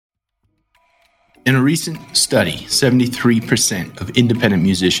In a recent study, 73% of independent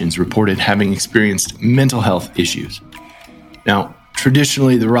musicians reported having experienced mental health issues. Now,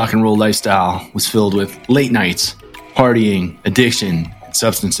 traditionally, the rock and roll lifestyle was filled with late nights, partying, addiction, and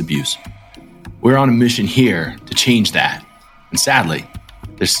substance abuse. We're on a mission here to change that. And sadly,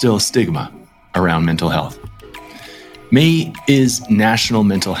 there's still a stigma around mental health. May is National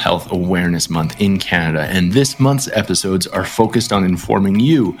Mental Health Awareness Month in Canada, and this month's episodes are focused on informing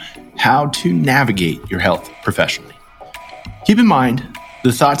you how to navigate your health professionally. Keep in mind,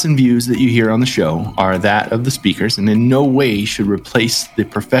 the thoughts and views that you hear on the show are that of the speakers and in no way should replace the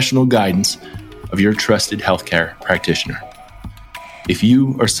professional guidance of your trusted healthcare practitioner. If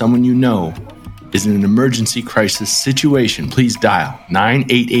you or someone you know is in an emergency crisis situation, please dial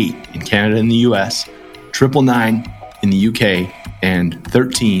 988 in Canada and the US, 999 in the UK, and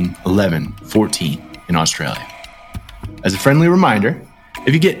 13 11 14 in Australia. As a friendly reminder,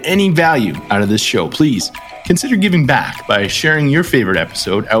 if you get any value out of this show, please consider giving back by sharing your favorite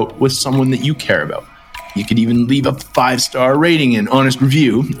episode out with someone that you care about. You could even leave a 5-star rating and honest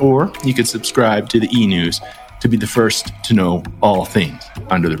review, or you could subscribe to the e-news to be the first to know all things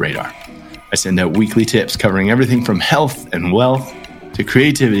under the radar. I send out weekly tips covering everything from health and wealth to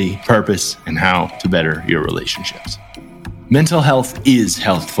creativity, purpose, and how to better your relationships. Mental health is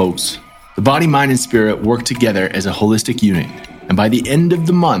health, folks. The body, mind, and spirit work together as a holistic unit. And by the end of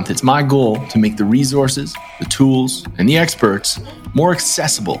the month, it's my goal to make the resources, the tools, and the experts more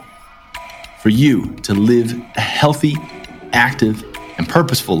accessible for you to live a healthy, active, and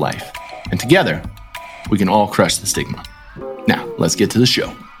purposeful life. And together, we can all crush the stigma. Now, let's get to the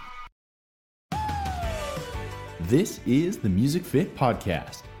show. This is the Music Fit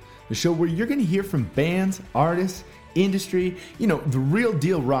Podcast, the show where you're going to hear from bands, artists, industry, the real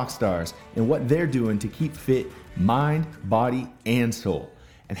deal rock stars and what they're doing to keep fit mind, body, and soul,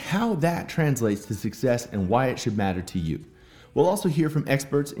 and how that translates to success and why it should matter to you. We'll also hear from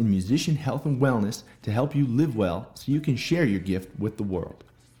experts in musician health and wellness to help you live well so you can share your gift with the world.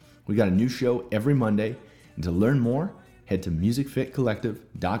 We got a new show every Monday, and to learn more, head to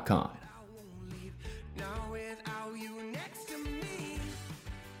musicfitcollective.com.